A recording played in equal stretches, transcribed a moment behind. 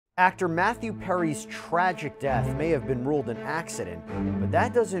Actor Matthew Perry's tragic death may have been ruled an accident, but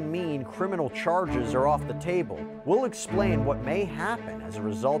that doesn't mean criminal charges are off the table. We'll explain what may happen as a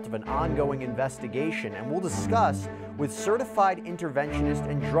result of an ongoing investigation, and we'll discuss with certified interventionist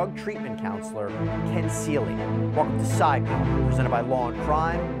and drug treatment counselor Ken Seeley. Welcome to Sidebar, presented by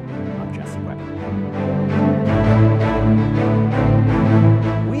Law&Crime. I'm Jesse Weber.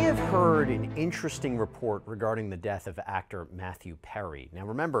 We have heard an interesting report regarding the death of actor Matthew Perry. Now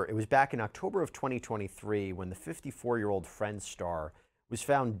remember, it was back in October of 2023 when the 54-year-old Friends star was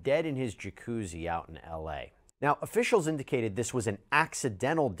found dead in his jacuzzi out in LA. Now, officials indicated this was an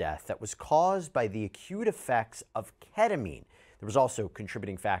accidental death that was caused by the acute effects of ketamine. There was also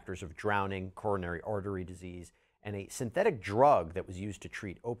contributing factors of drowning, coronary artery disease, and a synthetic drug that was used to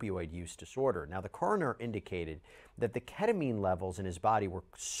treat opioid use disorder. Now, the coroner indicated that the ketamine levels in his body were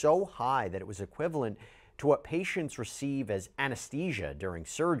so high that it was equivalent to what patients receive as anesthesia during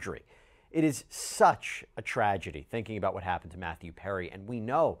surgery. It is such a tragedy thinking about what happened to Matthew Perry, and we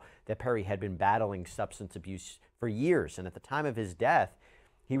know that Perry had been battling substance abuse for years, and at the time of his death,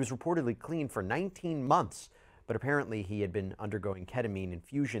 he was reportedly clean for 19 months. But apparently he had been undergoing ketamine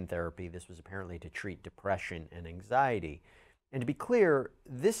infusion therapy. This was apparently to treat depression and anxiety. And to be clear,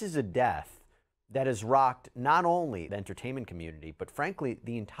 this is a death that has rocked not only the entertainment community, but frankly,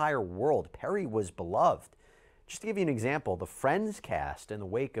 the entire world. Perry was beloved. Just to give you an example, the Friends cast, in the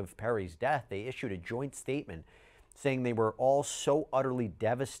wake of Perry's death, they issued a joint statement saying they were all so utterly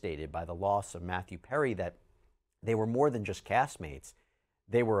devastated by the loss of Matthew Perry that they were more than just castmates.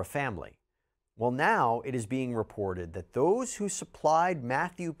 They were a family. Well, now it is being reported that those who supplied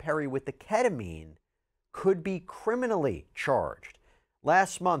Matthew Perry with the ketamine could be criminally charged.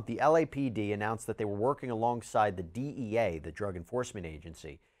 Last month, the LAPD announced that they were working alongside the DEA, the Drug Enforcement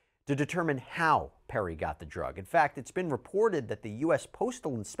Agency, to determine how Perry got the drug. In fact, it's been reported that the U.S.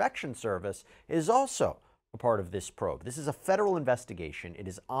 Postal Inspection Service is also a part of this probe. This is a federal investigation. It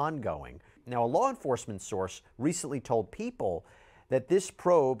is ongoing. Now, a law enforcement source recently told People that this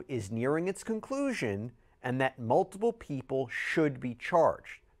probe is nearing its conclusion and that multiple people should be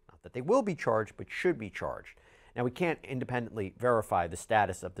charged. Not that they will be charged, but should be charged. Now, we can't independently verify the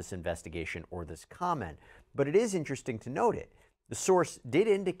status of this investigation or this comment, but it is interesting to note it. The source did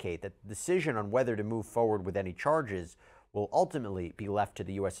indicate that the decision on whether to move forward with any charges will ultimately be left to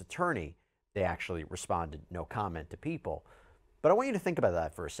the U.S. Attorney. They actually responded, no comment to People. But I want you to think about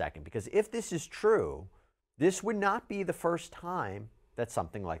that for a second, because if this is true, this would not be the first time that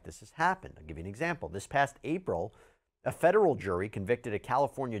something like this has happened. I'll give you an example. This past April, a federal jury convicted a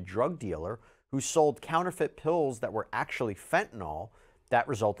California drug dealer who sold counterfeit pills that were actually fentanyl that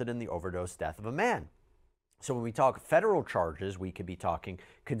resulted in the overdose death of a man. So when we talk federal charges, we could be talking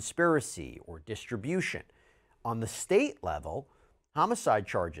conspiracy or distribution. On the state level, homicide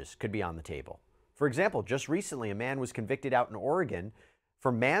charges could be on the table. For example, just recently, a man was convicted out in Oregon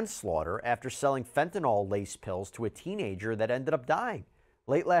for manslaughter after selling fentanyl-laced pills to a teenager that ended up dying.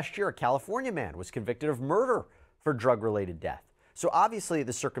 Late last year, a California man was convicted of murder for drug-related death. So obviously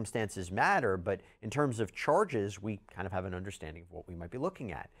the circumstances matter, but in terms of charges, we kind of have an understanding of what we might be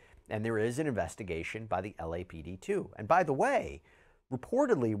looking at. And there is an investigation by the LAPD too. And by the way,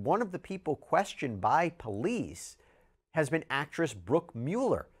 reportedly, one of the people questioned by police has been actress Brooke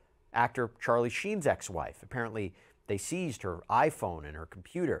Mueller, actor Charlie Sheen's ex-wife. Apparently, they seized her iPhone and her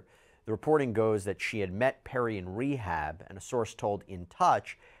computer. The reporting goes that she had met Perry in rehab, and a source told In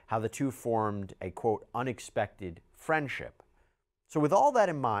Touch how the two formed a, quote, unexpected friendship. So with all that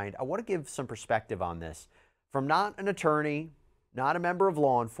in mind, I want to give some perspective on this from not an attorney, not a member of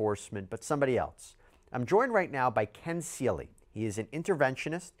law enforcement, but somebody else. I'm joined right now by Ken Seeley. He is an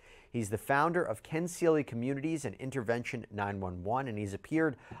interventionist. He's the founder of Ken Seeley Communities and Intervention 911, and he's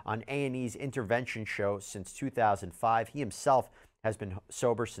appeared on A&E's Intervention show since 2005. He himself has been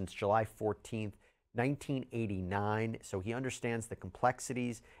sober since July 14th, 1989, so he understands the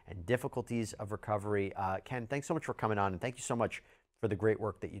complexities and difficulties of recovery. Ken, thanks so much for coming on, and thank you so much for the great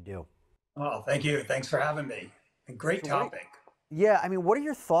work that you do. Oh, thank you. Thanks for having me. A great topic. Yeah, I mean, what are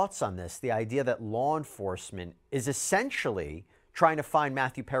your thoughts on this, the idea that law enforcement is essentially trying to find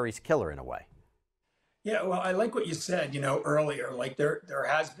Matthew Perry's killer in a way? Yeah, well, I like what you said, earlier. Like there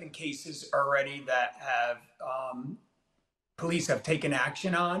has been cases already that have police have taken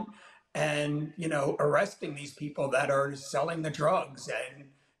action on and, arresting these people that are selling the drugs and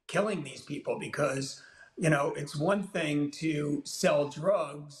killing these people because, it's one thing to sell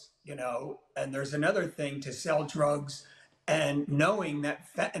drugs, and there's another thing to sell drugs and knowing that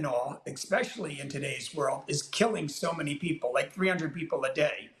fentanyl, especially in today's world, is killing so many people, like 300 people a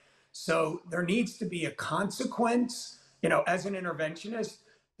day. So there needs to be a consequence. As an interventionist,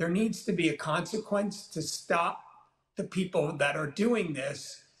 there needs to be a consequence to stop the people that are doing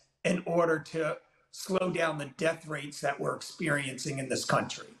this in order to slow down the death rates that we're experiencing in this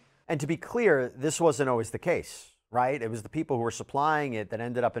country. And to be clear, this wasn't always the case, right? It was the people who were supplying it that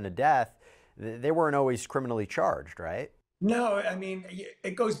ended up in a death. They weren't always criminally charged, right? No, I mean,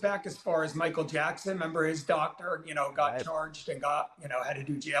 it goes back as far as Michael Jackson. Remember his doctor, got Right. charged and got, had to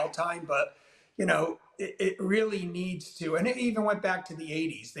do jail time. But, it really needs to, and it even went back to the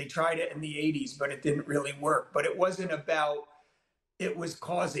 80s. They tried it in the 80s, but it didn't really work. But it wasn't about, it was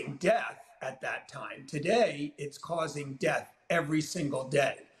causing death at that time. Today, it's causing death every single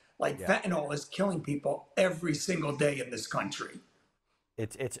day. Like Yeah. fentanyl is killing people every single day in this country.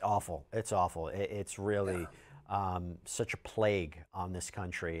 It's awful. It's awful. It's really Yeah. such a plague on this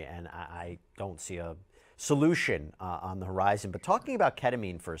country, and I don't see a solution on the horizon. But talking about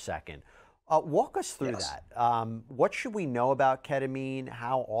ketamine for a second, walk us through Yes. that. What should we know about ketamine?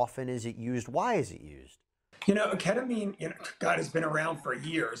 How often is it used? Why is it used? Ketamine, God, has been around for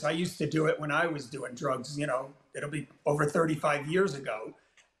years. I used to do it when I was doing drugs, it'll be over 35 years ago.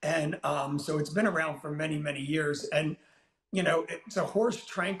 And so it's been around for many, many years. And, it's a horse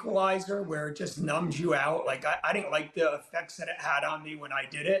tranquilizer where it just numbs you out. Like, I didn't like the effects that it had on me when I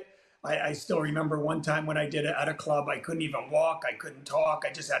did it. I still remember one time when I did it at a club, I couldn't even walk, I couldn't talk.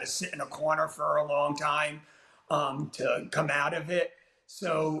 I just had to sit in a corner for a long time to come out of it.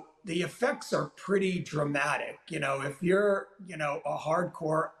 So the effects are pretty dramatic. If you're, a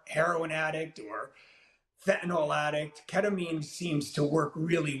hardcore heroin addict or fentanyl addict, ketamine seems to work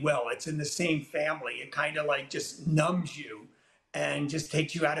really well. It's in the same family. It kind of like just numbs you and just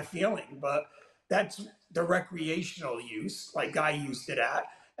takes you out of feeling. But that's the recreational use, like I used it at.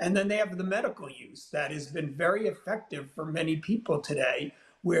 And then they have the medical use that has been very effective for many people today,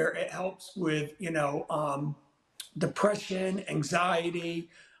 where it helps with, depression, anxiety,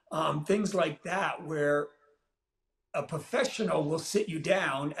 things like that, where a professional will sit you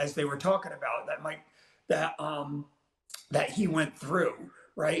down, as they were talking about, that he went through,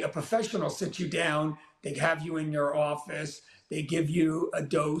 right? A professional sits you down, they have you in your office, they give you a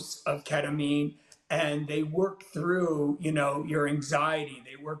dose of ketamine, and they work through, your anxiety.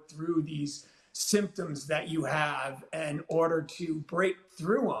 They work through these symptoms that you have in order to break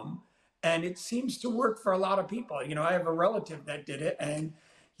through them. And it seems to work for a lot of people. I have a relative that did it, and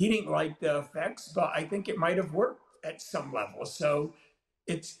he didn't like the effects, but I think it might have worked at some level. So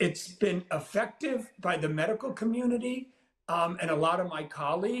it's been effective by the medical community and a lot of my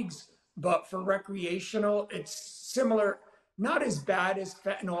colleagues, but for recreational, it's similar, not as bad as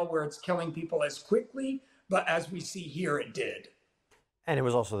fentanyl where it's killing people as quickly, but as we see here, it did. And it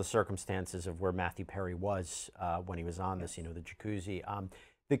was also the circumstances of where Matthew Perry was when he was on this, the jacuzzi.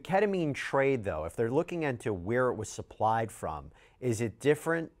 The ketamine trade, though, if they're looking into where it was supplied from, is it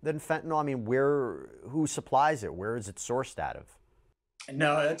different than fentanyl? I mean, who supplies it? Where is it sourced out of?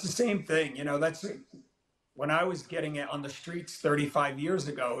 No, that's the same thing. That's when I was getting it on the streets 35 years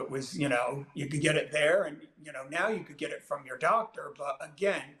ago, it was, you could get it there, and, now you could get it from your doctor. But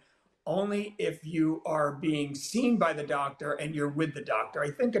again, only if you are being seen by the doctor and you're with the doctor.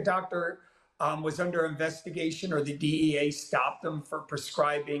 I think a doctor was under investigation, or the DEA stopped them for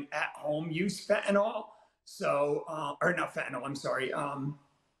prescribing at-home use fentanyl. So, or not fentanyl, I'm sorry,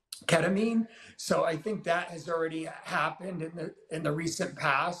 ketamine. So I think that has already happened in the recent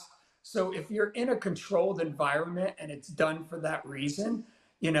past. So if you're in a controlled environment and it's done for that reason,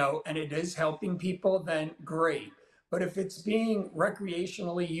 and it is helping people, then great. But if it's being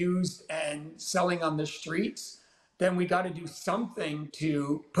recreationally used and selling on the streets, then we got to do something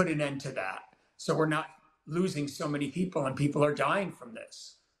to put an end to that. So we're not losing so many people and people are dying from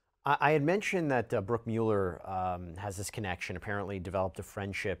this. I had mentioned that Brooke Mueller has this connection, apparently developed a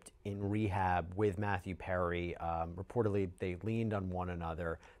friendship in rehab with Matthew Perry. Reportedly, they leaned on one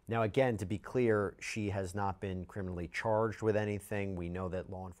another. Now, again, to be clear, she has not been criminally charged with anything. We know that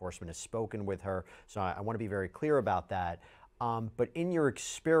law enforcement has spoken with her, so I want to be very clear about that. But in your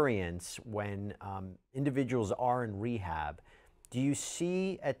experience, when individuals are in rehab, do you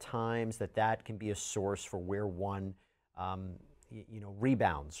see at times that can be a source for where one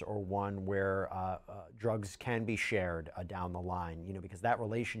rebounds, or one where drugs can be shared down the line, because that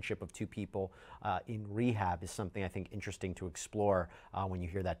relationship of two people in rehab is something I think interesting to explore when you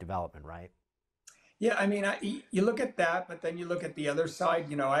hear that development, right? Yeah, I mean, you look at that, but then you look at the other side.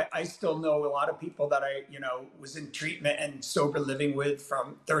 I still know a lot of people that I, was in treatment and sober living with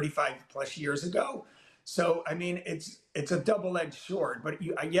from 35 plus years ago. So, I mean, it's a double-edged sword. But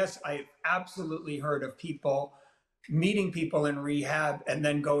yes, I've absolutely heard of people meeting people in rehab and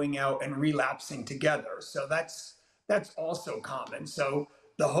then going out and relapsing together. So that's also common. So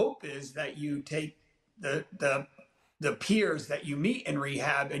the hope is that you take the peers that you meet in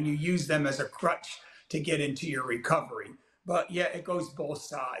rehab and you use them as a crutch to get into your recovery. But yeah, it goes both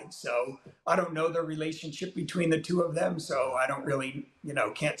sides. So I don't know the relationship between the two of them. So I don't really,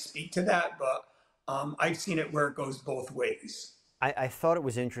 can't speak to that. But I've seen it where it goes both ways. I thought it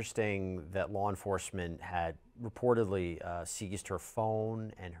was interesting that law enforcement had reportedly seized her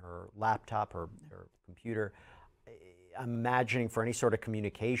phone and her laptop, her computer. I'm imagining for any sort of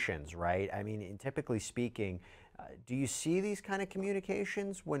communications, right? I mean, typically speaking, do you see these kind of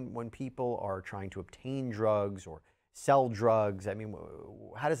communications when people are trying to obtain drugs or sell drugs? I mean,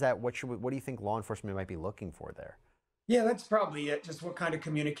 how does that? What do you think law enforcement might be looking for there? Yeah, that's probably it. Just what kind of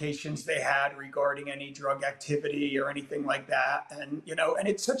communications they had regarding any drug activity or anything like that. And, and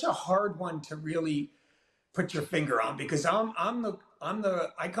it's such a hard one to really put your finger on because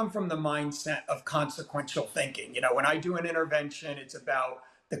I come from the mindset of consequential thinking. When I do an intervention, it's about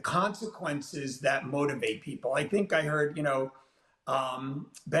the consequences that motivate people. I think I heard, Ben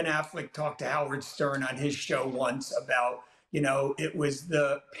Affleck talked to Howard Stern on his show once about, it was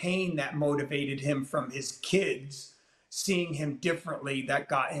the pain that motivated him from his kids seeing him differently that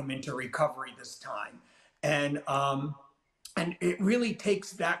got him into recovery this time. And it really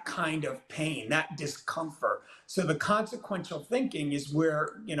takes that kind of pain, that discomfort. So the consequential thinking is where,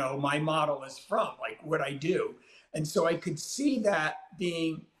 my model is from, like what I do. And so I could see that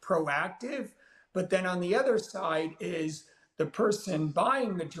being proactive. But then on the other side is the person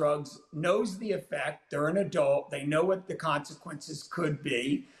buying the drugs knows the effect. They're an adult. They know what the consequences could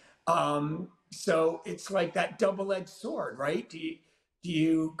be. So it's like that double-edged sword, right? Do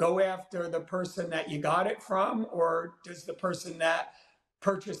you go after the person that you got it from, or does the person that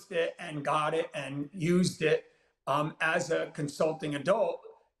purchased it and got it and used it as a consulting adult,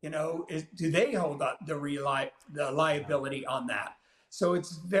 do they hold up the liability on that? So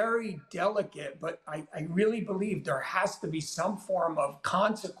it's very delicate, but I really believe there has to be some form of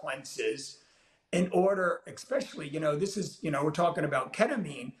consequences in order, especially, this is, we're talking about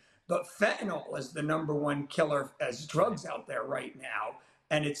ketamine, but fentanyl is the number one killer as drugs out there right now.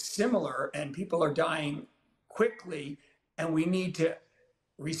 And it's similar, and people are dying quickly, and we need to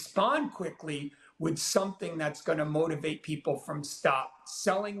respond quickly with something that's going to motivate people from stop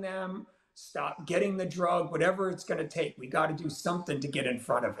selling them, stop getting the drug, whatever it's going to take. We got to do something to get in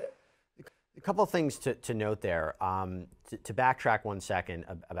front of it. A couple of things to note there. To backtrack 1 second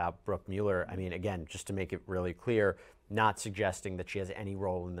about Brooke Mueller, I mean, again, just to make it really clear, not suggesting that she has any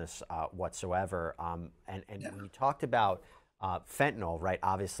role in this whatsoever. And when you talked about fentanyl, right,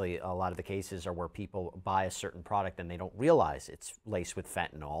 obviously a lot of the cases are where people buy a certain product and they don't realize it's laced with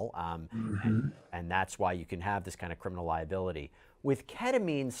fentanyl. And that's why you can have this kind of criminal liability. With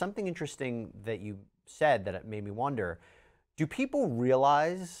ketamine, something interesting that you said that it made me wonder, do people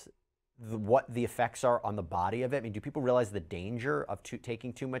realize what the effects are on the body of it? I mean, do people realize the danger of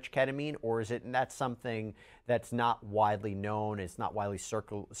taking too much ketamine, or is it that's something that's not widely known, it's not widely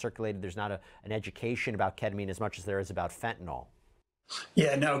circulated, there's not an education about ketamine as much as there is about fentanyl?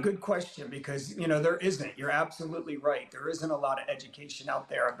 Yeah, no, good question, because, there isn't. You're absolutely right. There isn't a lot of education out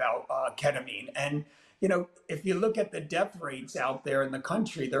there about ketamine. And, if you look at the death rates out there in the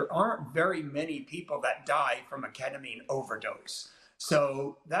country, there aren't very many people that die from a ketamine overdose.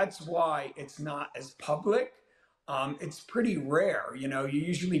 So that's why it's not as public. It's pretty rare. You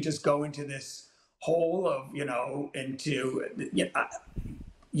usually just go into this hole of,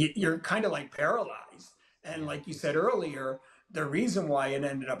 you're kind of like paralyzed. And like you said earlier, the reason why it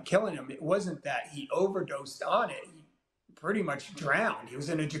ended up killing him, it wasn't that he overdosed on it. He pretty much drowned. He was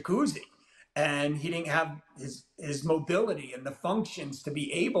in a jacuzzi and he didn't have his mobility and the functions to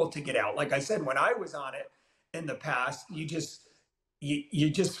be able to get out. Like I said, when I was on it in the past, you just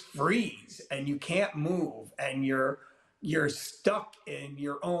freeze and you can't move, and you're stuck in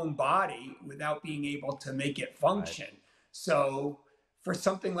your own body without being able to make it function. Right. So for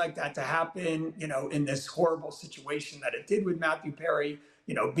something like that to happen, in this horrible situation that it did with Matthew Perry,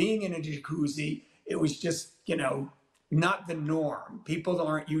 being in a jacuzzi, it was just, not the norm. People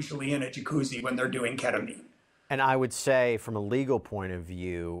aren't usually in a jacuzzi when they're doing ketamine. And I would say from a legal point of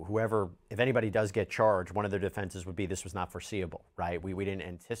view, if anybody does get charged, one of their defenses would be this was not foreseeable, right? We didn't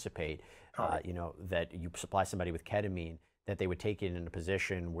anticipate, that you supply somebody with ketamine, that they would take it in a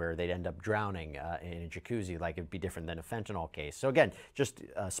position where they'd end up drowning in a jacuzzi, like it'd be different than a fentanyl case. So again, just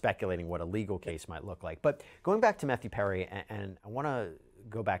speculating what a legal case might look like. But going back to Matthew Perry, and I want to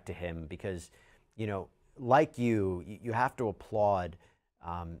go back to him because, like you have to applaud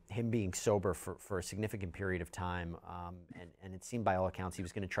him being sober for a significant period of time, and it seemed by all accounts he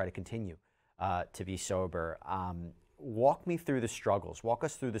was going to try to continue to be sober. walk me through the struggles. Walk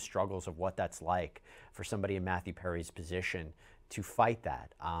us through the struggles of what that's like for somebody in Matthew Perry's position to fight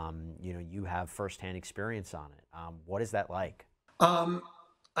that. You have firsthand experience on it. What is that like?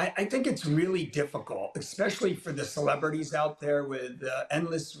 I think it's really difficult, especially for the celebrities out there with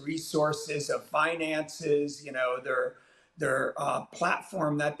endless resources of finances, their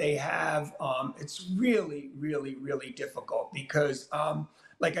platform that they have. It's really, really, really difficult because,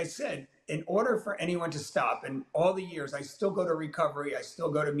 like I said, in order for anyone to stop, and all the years, I still go to recovery, I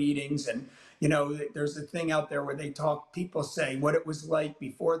still go to meetings, and there's a thing out there where people say what it was like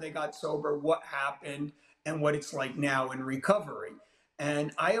before they got sober, what happened, and what it's like now in recovery.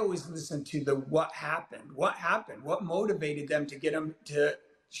 And I always listen to the what happened, what motivated them to get them to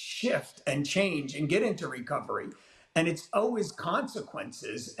shift and change and get into recovery. And it's always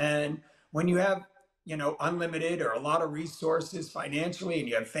consequences. And when you have, unlimited or a lot of resources financially, and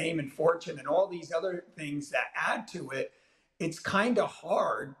you have fame and fortune and all these other things that add to it, it's kind of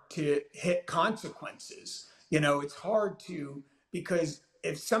hard to hit consequences. It's hard because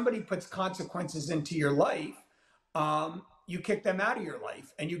if somebody puts consequences into your life, you kick them out of your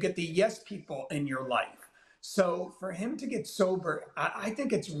life and you get the yes people in your life. So for him to get sober, I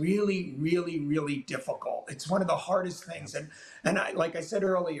think it's really, really, really difficult. It's one of the hardest things. And like I said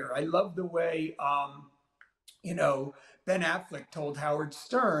earlier, I love the way, Ben Affleck told Howard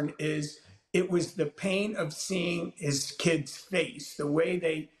Stern it was the pain of seeing his kid's face, the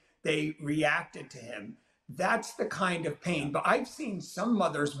way they reacted to him. That's the kind of pain. But I've seen some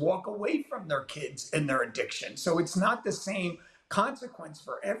mothers walk away from their kids in their addiction. So it's not the same consequence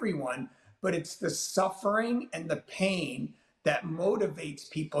for everyone, but it's the suffering and the pain that motivates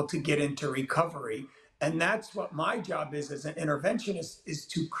people to get into recovery. And that's what my job is as an interventionist, is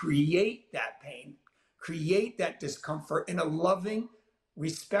to create that pain, create that discomfort in a loving,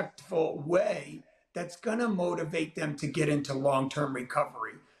 respectful way that's going to motivate them to get into long-term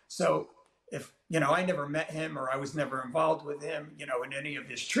recovery. So if, I never met him or I was never involved with him, in any of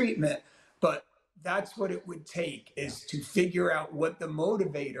his treatment, but that's what it would take, is to figure out what the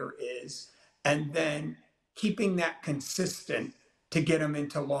motivator is and then keeping that consistent to get him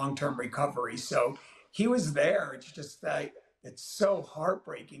into long-term recovery. So he was there. It's just that it's so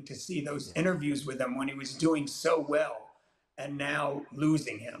heartbreaking to see those interviews with him when he was doing so well and now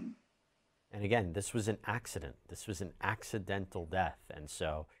losing him. And again, this was an accident. This was an accidental death. And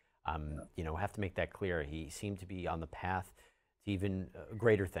so, have to make that clear. He seemed to be on the path to even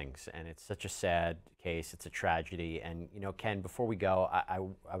greater things. And it's such a sad case. It's a tragedy. And, Ken, before we go, I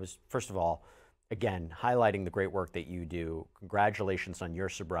was, first of all, again, highlighting the great work that you do. Congratulations on your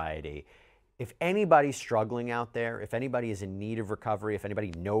sobriety. If anybody's struggling out there, if anybody is in need of recovery, if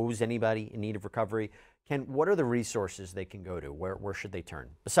anybody knows anybody in need of recovery, Ken, what are the resources they can go to? Where should they turn?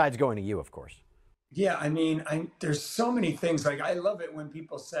 Besides going to you, of course. Yeah, there's so many things. Like, I love it when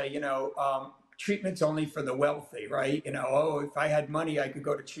people say, treatment's only for the wealthy, right? If I had money, I could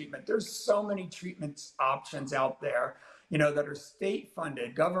go to treatment. There's so many treatment options out there, that are state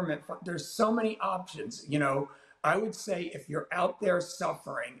funded, government funded. There's so many options. I would say if you're out there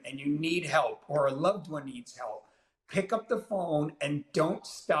suffering and you need help, or a loved one needs help, pick up the phone and don't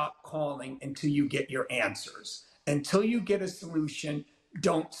stop calling until you get your answers. Until you get a solution,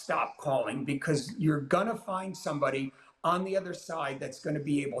 don't stop calling, because you're going to find somebody on the other side that's going to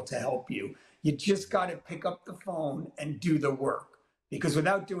be able to help you. You just got to pick up the phone and do the work, because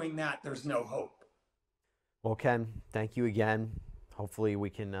without doing that, there's no hope. Well, Ken, thank you again. Hopefully we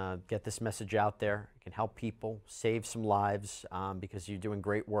can get this message out there. It can help people, save some lives, because you're doing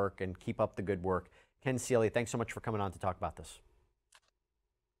great work, and keep up the good work. Ken Seeley, thanks so much for coming on to talk about this.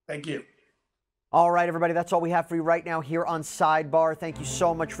 Thank you. All right, everybody, that's all we have for you right now here on Sidebar. Thank you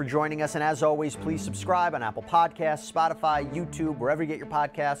so much for joining us. And as always, please subscribe on Apple Podcasts, Spotify, YouTube, wherever you get your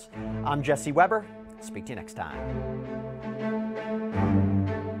podcasts. I'm Jesse Weber. Speak to you next time.